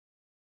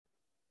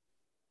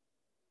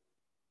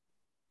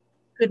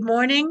Good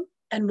morning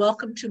and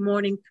welcome to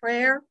morning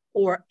prayer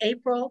for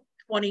April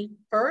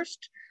 21st,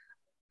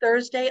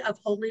 Thursday of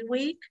Holy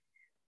Week.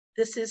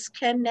 This is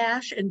Ken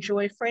Nash and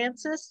Joy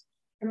Francis,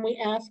 and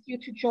we ask you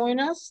to join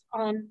us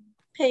on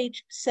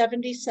page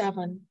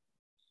 77.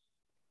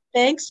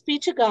 Thanks be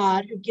to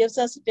God who gives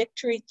us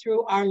victory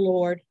through our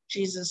Lord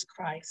Jesus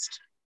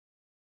Christ.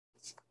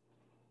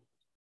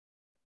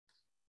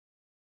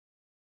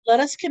 Let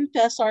us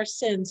confess our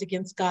sins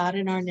against God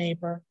and our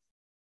neighbor.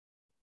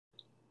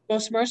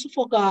 Most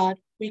merciful God,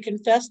 we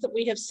confess that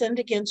we have sinned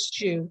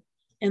against you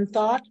in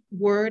thought,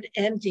 word,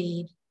 and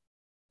deed,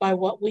 by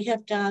what we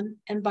have done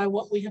and by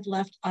what we have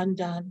left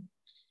undone.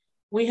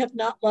 We have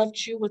not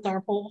loved you with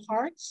our whole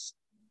hearts.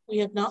 We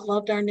have not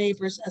loved our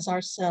neighbors as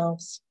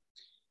ourselves.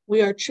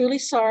 We are truly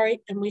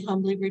sorry and we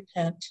humbly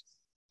repent.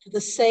 For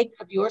the sake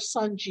of your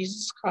Son,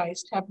 Jesus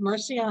Christ, have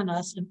mercy on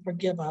us and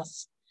forgive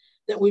us,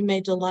 that we may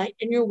delight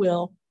in your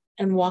will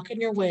and walk in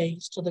your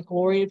ways to the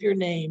glory of your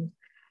name.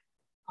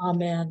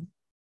 Amen.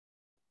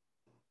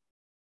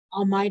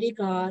 Almighty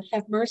God,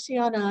 have mercy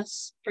on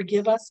us,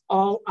 forgive us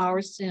all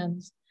our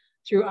sins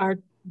through our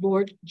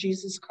Lord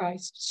Jesus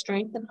Christ.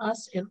 Strengthen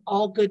us in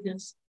all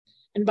goodness,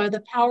 and by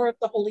the power of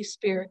the Holy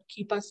Spirit,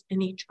 keep us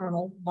in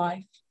eternal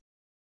life.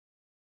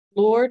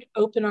 Lord,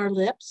 open our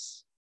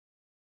lips,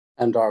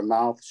 and our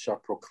mouth shall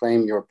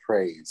proclaim your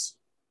praise.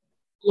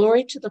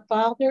 Glory to the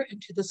Father,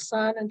 and to the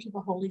Son, and to the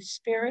Holy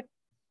Spirit,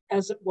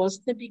 as it was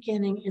in the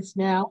beginning, is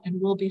now,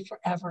 and will be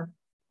forever.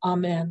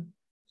 Amen.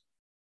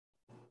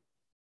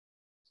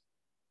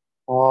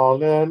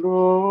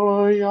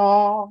 Hallelujah.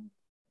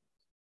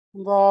 The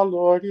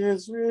Lord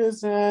is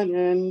risen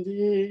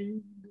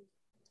indeed.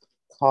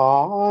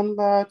 Come,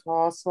 let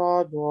us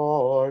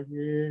adore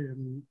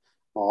him.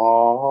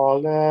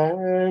 Hallelujah.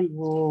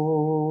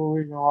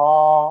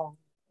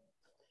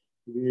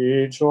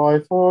 Be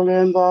joyful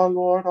in the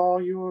Lord,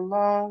 all you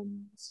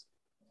lands.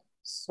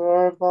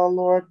 Serve the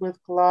Lord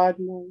with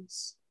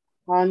gladness,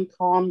 and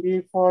come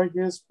before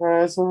his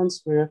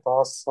presence with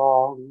a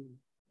song.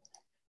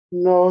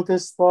 Know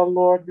this, the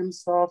Lord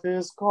himself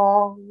is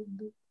God.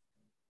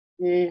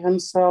 He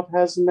himself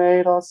has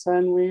made us,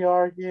 and we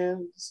are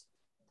his.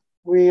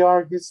 We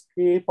are his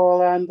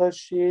people and the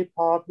sheep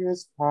of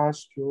his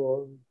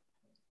pasture.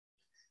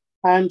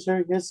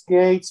 Enter his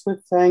gates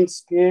with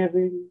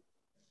thanksgiving.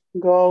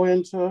 Go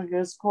into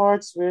his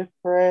courts with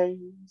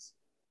praise.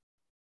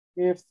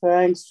 Give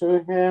thanks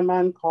to him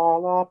and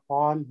call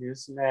upon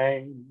his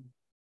name.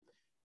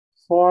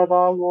 For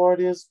the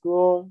Lord is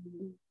good.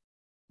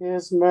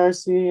 His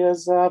mercy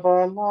is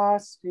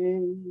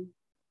everlasting,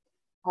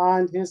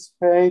 and his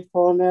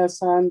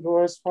faithfulness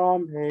endures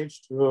from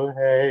age to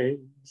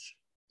age.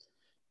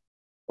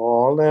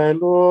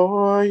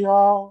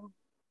 Alleluia.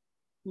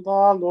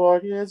 The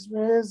Lord is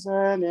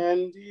risen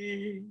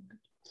indeed.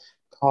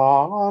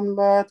 Come,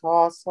 let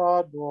us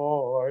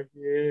adore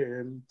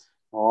him.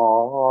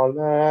 Alleluia.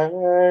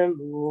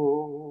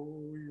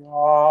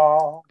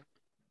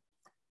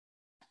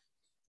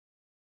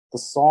 The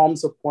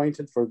Psalms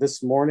appointed for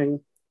this morning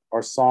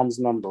are Psalms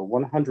number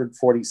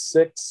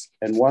 146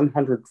 and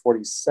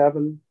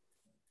 147,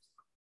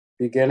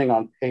 beginning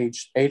on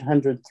page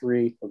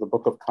 803 of the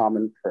Book of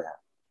Common Prayer.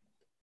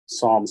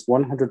 Psalms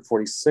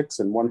 146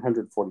 and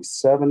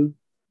 147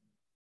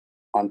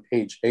 on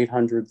page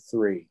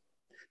 803,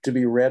 to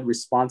be read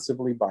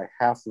responsively by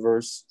half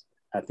verse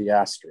at the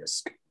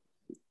asterisk.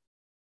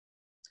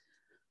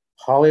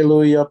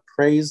 Hallelujah,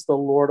 praise the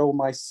Lord, O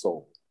my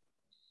soul.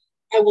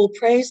 I will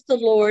praise the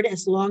Lord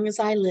as long as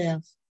I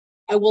live.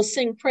 I will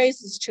sing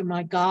praises to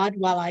my God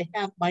while I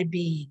have my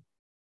being.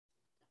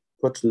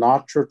 Put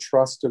not your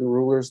trust in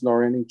rulers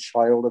nor any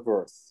child of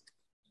earth,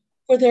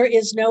 for there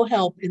is no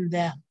help in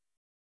them.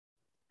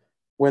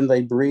 When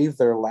they breathe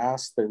their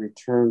last, they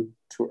return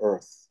to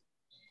earth.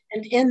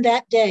 And in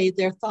that day,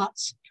 their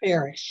thoughts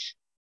perish.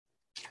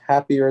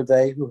 Happy are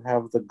they who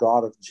have the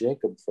God of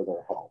Jacob for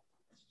their help,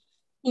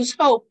 whose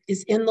hope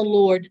is in the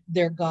Lord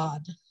their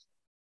God,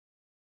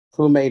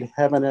 who made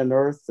heaven and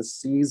earth, the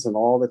seas, and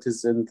all that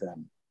is in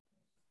them,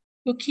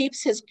 who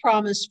keeps his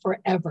promise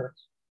forever,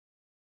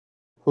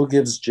 who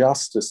gives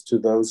justice to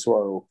those who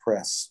are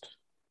oppressed,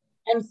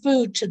 and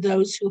food to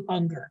those who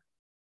hunger.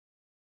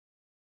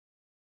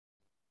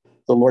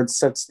 The Lord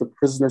sets the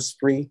prisoners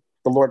free.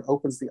 The Lord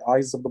opens the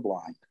eyes of the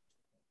blind.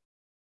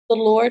 The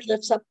Lord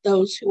lifts up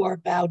those who are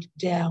bowed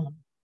down.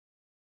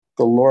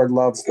 The Lord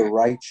loves the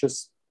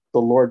righteous.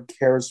 The Lord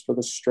cares for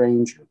the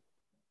stranger.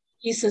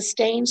 He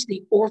sustains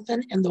the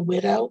orphan and the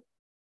widow,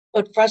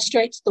 but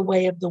frustrates the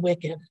way of the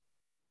wicked.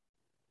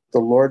 The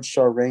Lord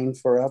shall reign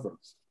forever.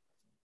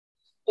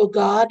 O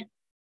God,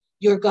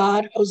 your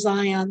God, O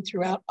Zion,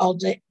 throughout all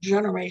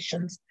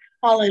generations.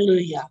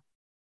 Hallelujah.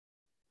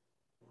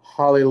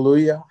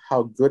 Hallelujah.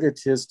 How good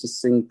it is to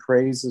sing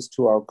praises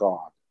to our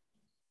God.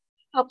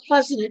 How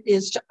pleasant it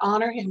is to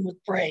honor him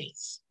with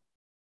praise.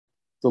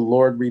 The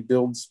Lord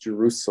rebuilds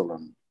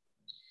Jerusalem.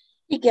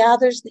 He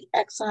gathers the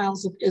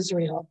exiles of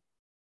Israel.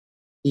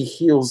 He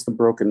heals the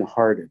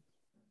brokenhearted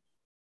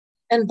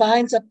and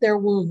binds up their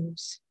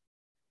wounds.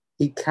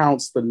 He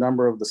counts the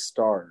number of the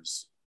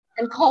stars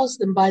and calls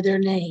them by their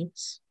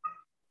names.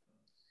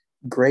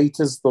 Great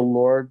is the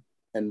Lord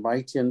and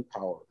mighty in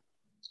power.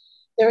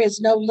 There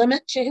is no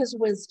limit to his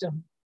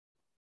wisdom.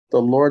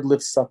 The Lord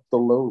lifts up the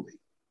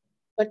lowly,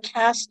 but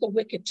casts the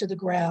wicked to the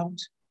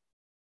ground.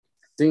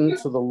 Sing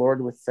to the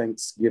Lord with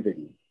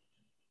thanksgiving.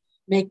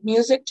 Make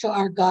music to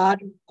our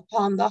God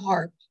upon the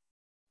harp.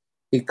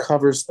 He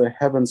covers the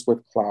heavens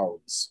with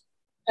clouds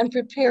and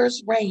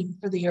prepares rain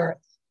for the earth.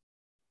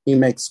 He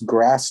makes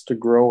grass to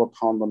grow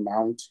upon the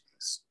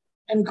mountains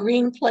and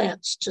green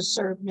plants to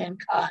serve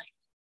mankind.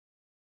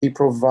 He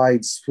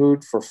provides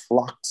food for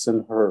flocks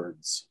and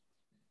herds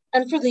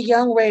and for the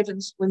young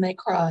ravens when they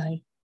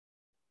cry.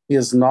 He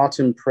is not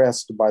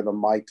impressed by the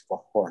might of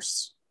a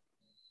horse.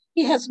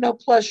 He has no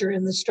pleasure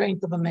in the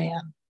strength of a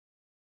man.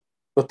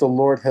 But the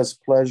Lord has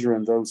pleasure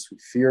in those who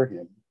fear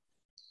him,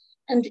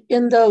 and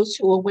in those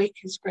who await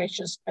his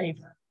gracious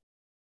favor.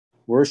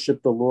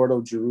 Worship the Lord,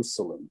 O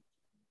Jerusalem.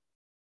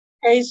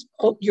 Praise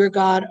your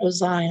God, O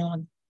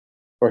Zion.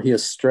 For he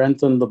has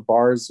strengthened the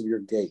bars of your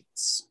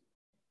gates.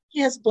 He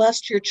has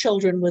blessed your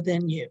children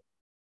within you.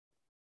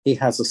 He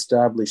has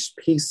established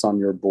peace on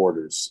your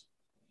borders.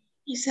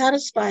 He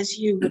satisfies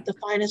you with the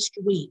finest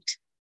wheat.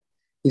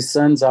 He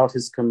sends out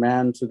his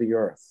command to the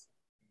earth.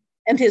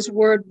 And his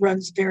word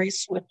runs very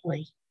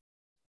swiftly.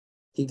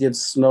 He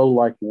gives snow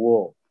like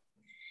wool.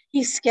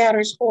 He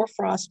scatters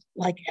hoarfrost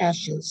like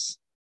ashes.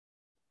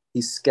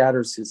 He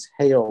scatters his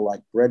hail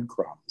like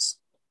breadcrumbs.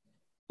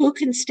 Who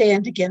can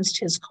stand against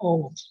his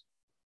cold?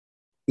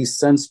 He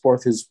sends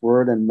forth his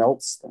word and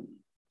melts them.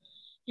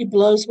 He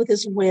blows with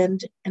his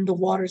wind and the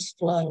waters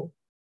flow.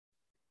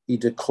 He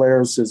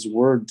declares his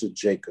word to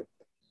Jacob,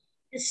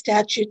 his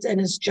statutes and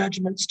his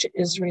judgments to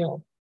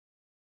Israel.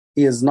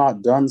 He has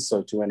not done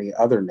so to any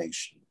other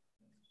nation.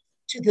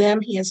 To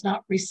them he has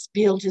not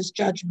revealed his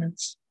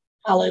judgments.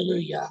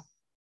 Hallelujah.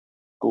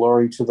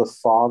 Glory to the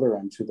Father,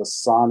 and to the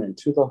Son, and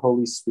to the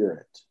Holy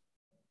Spirit.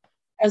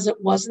 As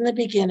it was in the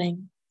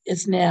beginning,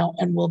 is now,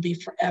 and will be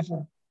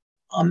forever.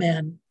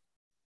 Amen.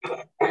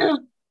 The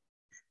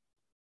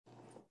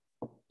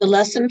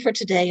lesson for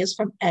today is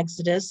from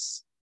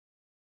Exodus.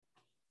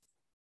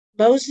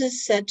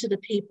 Moses said to the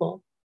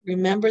people,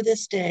 "Remember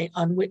this day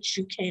on which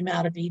you came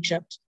out of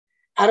Egypt,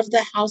 out of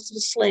the house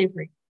of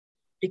slavery,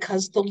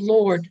 because the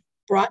Lord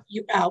brought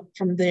you out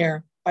from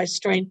there by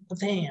strength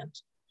of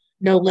hand.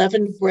 No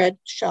leavened bread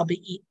shall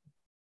be eaten.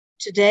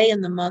 Today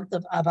in the month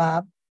of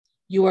Abab,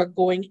 you are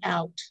going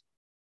out.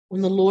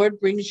 When the Lord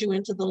brings you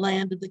into the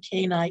land of the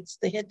Canaanites,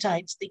 the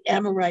Hittites, the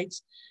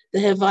Amorites, the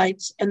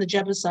Hivites, and the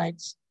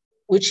Jebusites,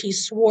 which he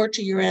swore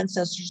to your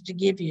ancestors to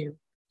give you,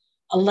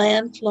 a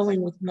land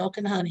flowing with milk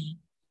and honey,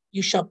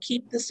 you shall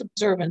keep this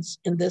observance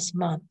in this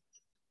month.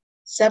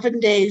 7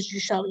 days you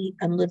shall eat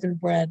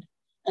unleavened bread,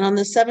 and on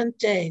the seventh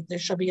day there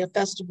shall be a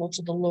festival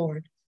to the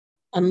Lord.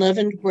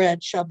 Unleavened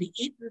bread shall be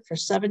eaten for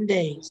 7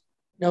 days.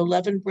 No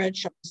leavened bread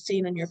shall be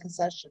seen in your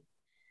possession,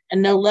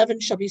 and no leaven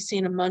shall be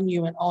seen among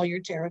you in all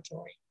your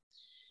territory.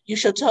 You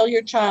shall tell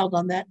your child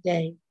on that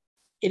day,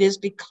 it is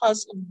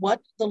because of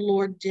what the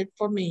Lord did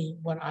for me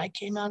when I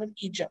came out of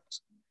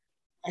Egypt.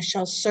 It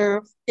shall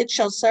serve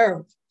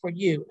for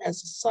you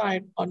as a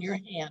sign on your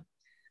hand,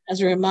 as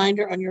a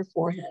reminder on your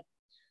forehead,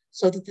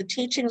 so that the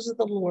teachings of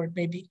the Lord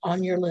may be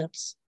on your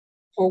lips.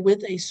 For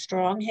with a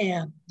strong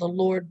hand the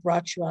Lord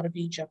brought you out of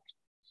Egypt.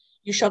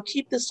 You shall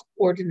keep this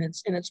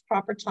ordinance in its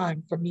proper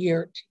time from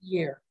year to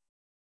year."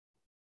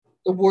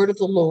 The word of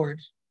the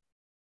Lord.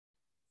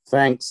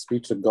 Thanks be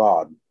to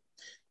God.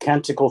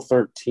 Canticle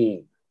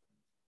 13.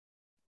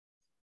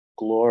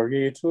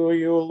 Glory to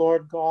you,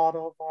 Lord God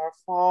of our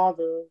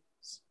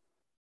fathers.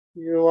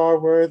 You are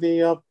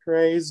worthy of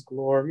praise.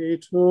 Glory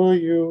to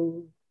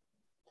you.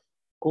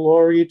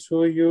 Glory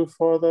to you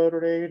for the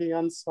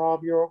radiance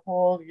of your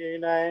holy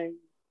name.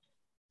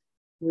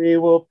 We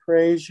will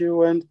praise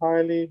you and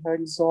highly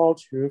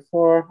exalt you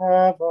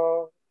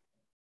forever.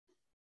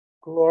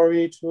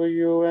 Glory to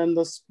you in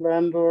the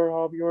splendor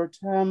of your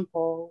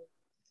temple.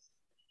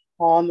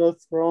 On the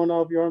throne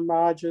of your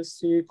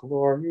majesty,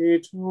 glory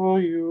to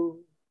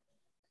you.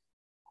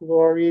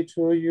 Glory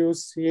to you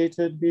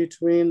seated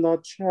between the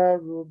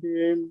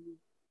cherubim.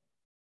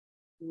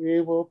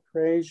 We will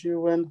praise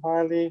you and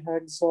highly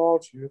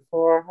exalt you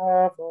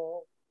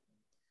forever.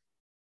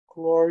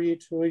 Glory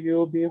to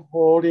you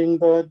beholding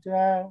the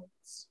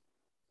depths.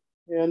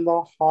 In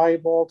the high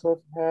vault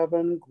of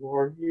heaven,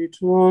 glory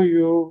to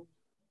you.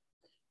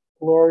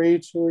 Glory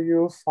to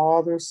you,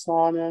 Father,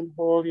 Son, and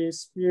Holy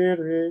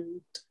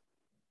Spirit.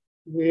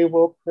 We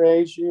will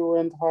praise you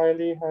and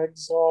highly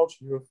exalt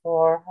you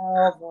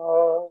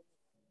forever.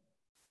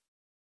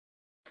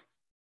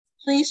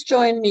 Please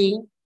join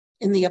me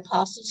in the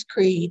Apostles'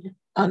 Creed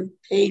on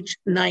page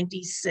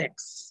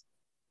 96.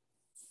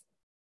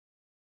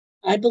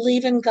 I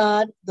believe in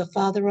God, the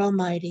Father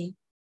Almighty,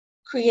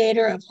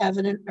 creator of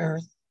heaven and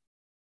earth.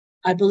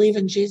 I believe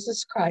in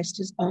Jesus Christ,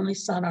 his only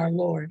Son, our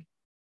Lord.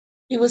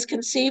 He was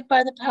conceived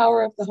by the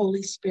power of the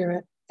Holy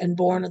Spirit and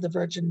born of the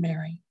Virgin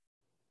Mary.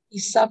 He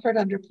suffered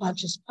under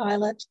Pontius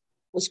Pilate,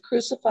 was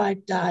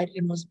crucified, died,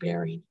 and was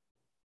buried.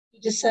 He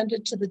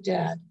descended to the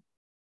dead.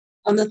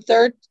 On the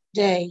third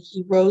day,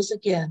 he rose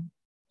again.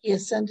 He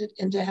ascended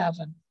into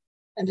heaven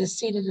and is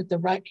seated at the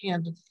right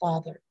hand of the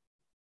Father.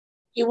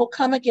 He will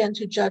come again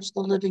to judge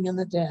the living and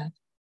the dead.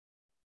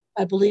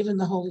 I believe in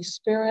the Holy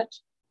Spirit,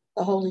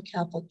 the Holy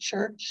Catholic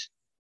Church,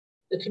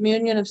 the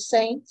communion of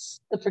saints,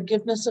 the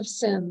forgiveness of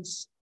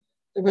sins,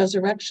 the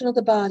resurrection of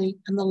the body,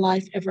 and the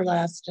life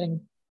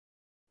everlasting.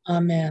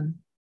 Amen.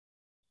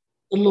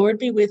 The Lord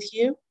be with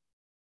you.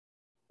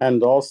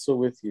 And also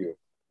with you.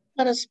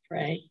 Let us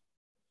pray.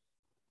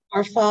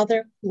 Our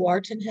Father, who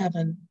art in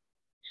heaven,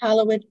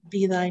 hallowed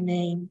be thy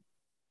name.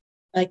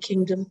 Thy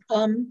kingdom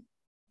come,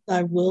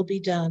 thy will be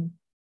done,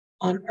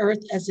 on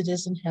earth as it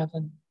is in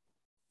heaven.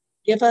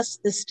 Give us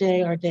this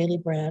day our daily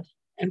bread,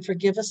 and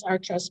forgive us our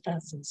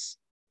trespasses,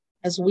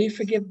 as we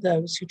forgive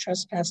those who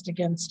trespass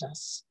against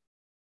us.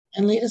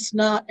 And lead us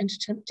not into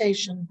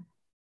temptation,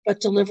 but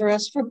deliver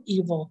us from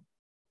evil.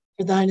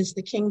 For thine is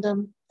the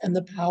kingdom, and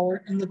the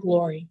power, and the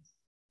glory,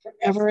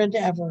 forever and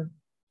ever.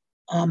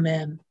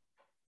 Amen.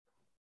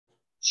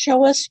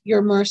 Show us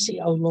your mercy,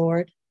 O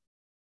Lord.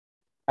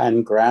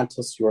 And grant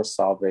us your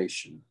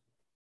salvation.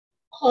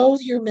 Clothe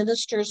your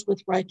ministers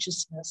with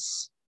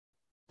righteousness.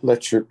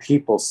 Let your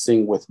people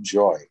sing with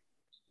joy.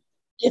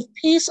 Give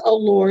peace, O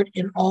Lord,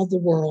 in all the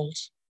world.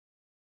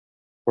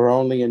 For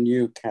only in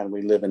you can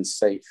we live in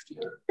safety.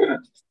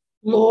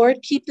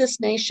 Lord, keep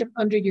this nation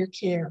under your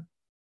care.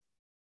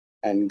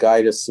 And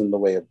guide us in the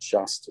way of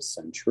justice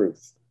and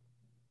truth.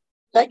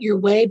 Let your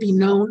way be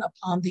known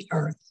upon the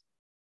earth.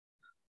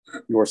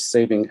 Your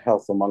saving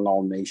health among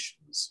all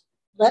nations.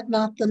 Let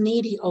not the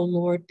needy, O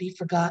Lord, be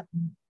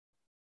forgotten.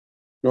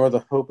 Nor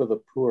the hope of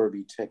the poor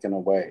be taken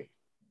away.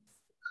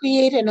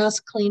 Create in us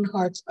clean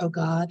hearts, O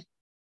God.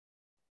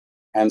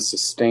 And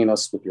sustain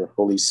us with your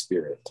Holy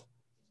Spirit.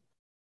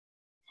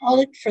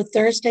 Collect for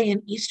Thursday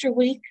and Easter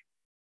week,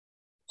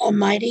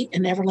 Almighty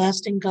and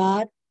everlasting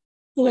God,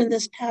 who in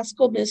this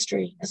Paschal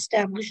mystery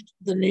established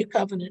the new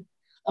covenant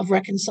of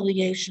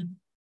reconciliation,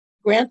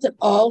 grant that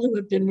all who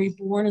have been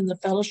reborn in the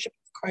fellowship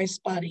of Christ's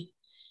body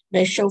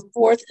may show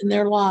forth in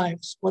their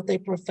lives what they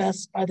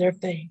profess by their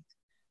faith.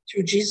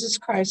 Through Jesus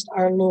Christ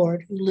our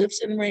Lord, who lives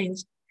and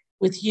reigns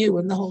with you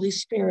in the Holy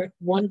Spirit,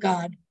 one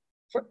God,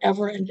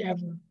 forever and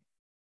ever.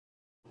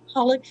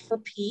 Collect for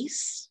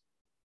peace,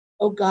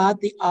 O God,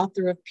 the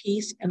author of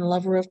peace and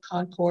lover of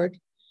concord,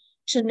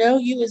 to know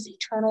you as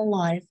eternal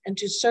life and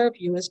to serve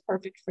you as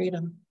perfect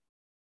freedom.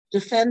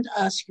 Defend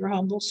us, your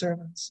humble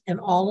servants, in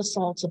all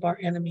assaults of our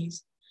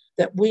enemies,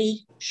 that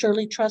we,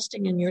 surely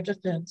trusting in your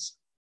defense,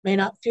 may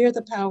not fear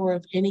the power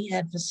of any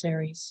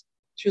adversaries.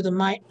 Through the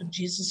might of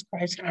Jesus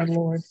Christ our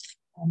Lord.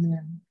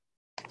 Amen.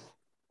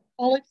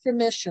 Collect for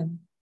mission.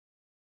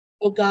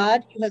 O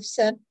God, you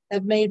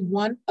have made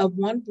one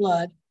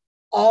blood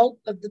all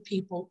of the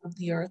people of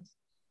the earth,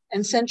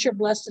 and sent your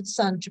blessed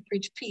Son to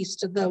preach peace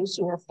to those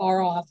who are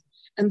far off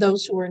and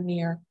those who are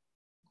near.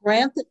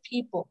 Grant that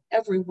people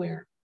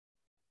everywhere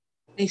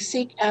may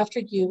seek after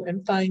you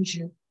and find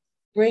you.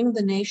 Bring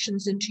the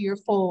nations into your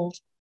fold.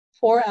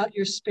 Pour out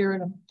your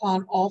Spirit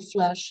upon all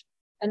flesh,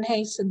 and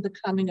hasten the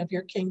coming of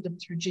your kingdom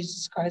through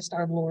Jesus Christ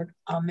our Lord.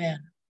 Amen.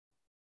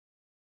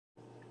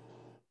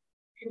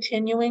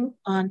 Continuing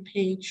on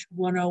page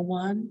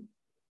 101.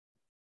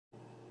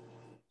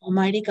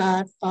 Almighty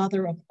God,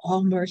 Father of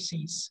all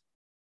mercies,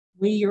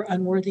 we, your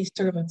unworthy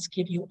servants,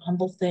 give you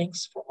humble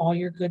thanks for all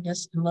your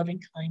goodness and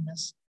loving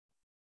kindness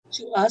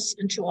to us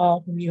and to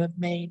all whom you have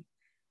made.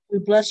 We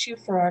bless you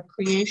for our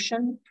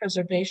creation,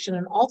 preservation,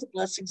 and all the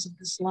blessings of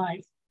this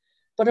life,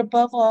 but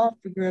above all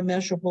for your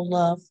immeasurable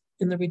love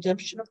in the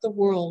redemption of the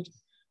world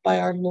by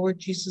our Lord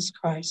Jesus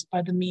Christ,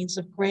 by the means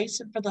of grace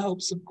and for the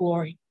hopes of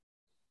glory.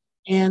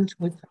 And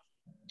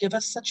give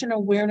us such an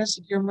awareness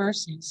of your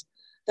mercies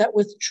that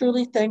with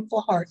truly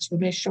thankful hearts we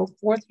may show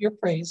forth your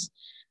praise,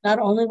 not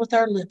only with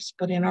our lips,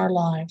 but in our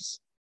lives,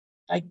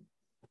 by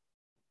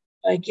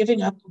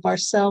giving up of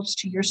ourselves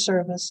to your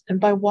service and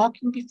by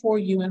walking before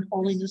you in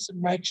holiness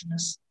and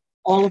righteousness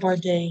all of our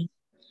days.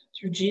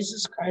 Through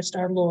Jesus Christ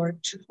our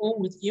Lord, to whom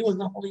with you and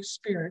the Holy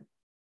Spirit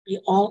be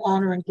all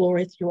honor and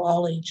glory through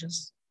all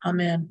ages.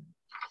 Amen.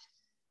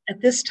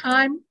 At this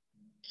time,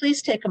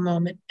 please take a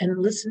moment and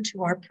listen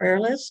to our prayer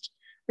list.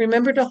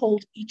 Remember to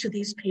hold each of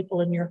these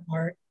people in your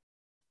heart.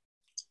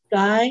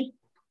 Guy,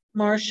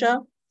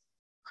 Marcia,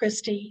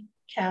 Christy,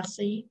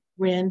 Cassie,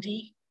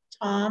 Randy,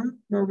 Tom,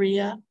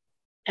 Maria,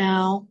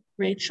 Al,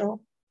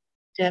 Rachel,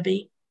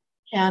 Debbie,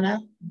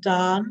 Hannah,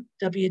 Don,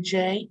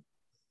 WJ,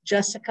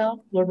 Jessica,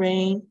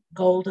 Lorraine,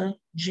 Golda,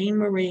 Jean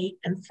Marie,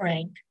 and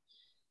Frank.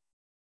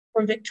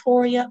 For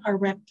Victoria, our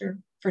rector,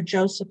 for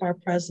Joseph, our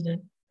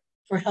president,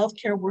 for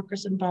healthcare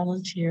workers and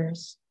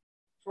volunteers,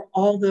 for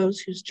all those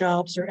whose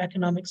jobs or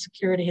economic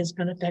security has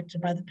been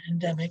affected by the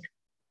pandemic,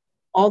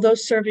 all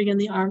those serving in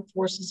the armed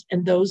forces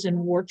and those in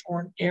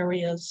war-torn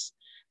areas,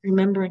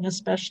 remembering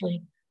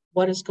especially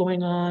what is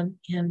going on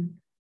in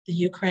the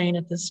Ukraine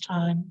at this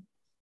time,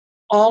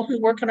 all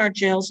who work in our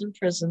jails and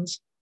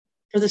prisons,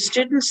 for the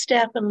students,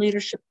 staff, and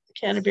leadership of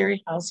the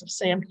Canterbury House of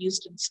Sam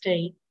Houston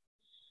State,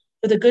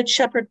 for the Good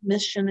Shepherd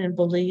Mission in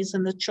Belize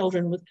and the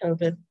children with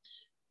COVID,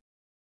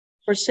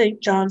 for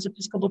St. John's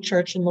Episcopal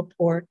Church in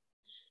LaPorte.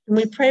 And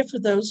we pray for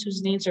those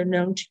whose needs are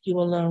known to you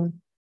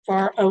alone, for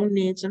our own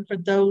needs and for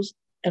those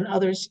and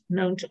others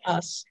known to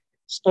us,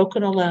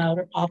 spoken aloud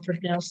or offered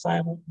now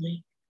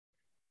silently.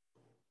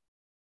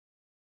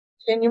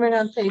 Continuing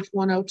on page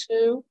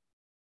 102.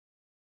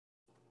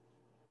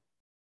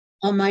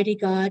 Almighty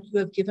God, you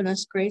have given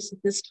us grace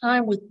at this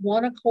time with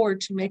one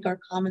accord to make our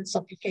common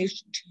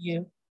supplication to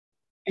you.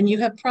 And you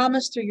have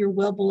promised through your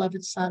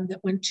well-beloved Son that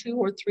when 2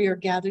 or 3 are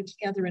gathered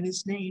together in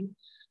his name,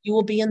 you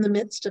will be in the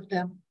midst of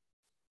them.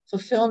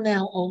 Fulfill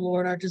now, O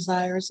Lord, our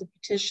desires and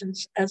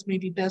petitions as may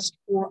be best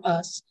for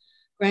us,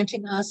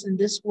 granting us in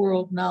this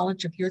world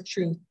knowledge of your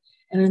truth,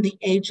 and in the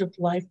age of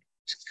life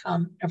to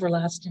come,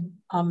 everlasting.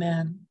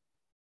 Amen.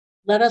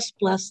 Let us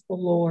bless the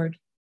Lord.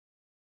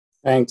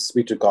 Thanks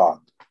be to God.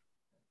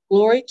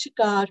 Glory to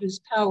God,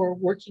 whose power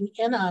working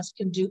in us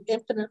can do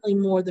infinitely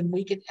more than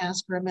we can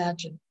ask or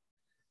imagine.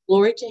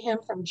 Glory to him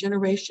from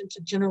generation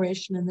to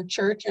generation in the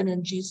church and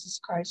in Jesus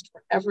Christ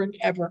forever and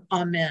ever.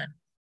 Amen.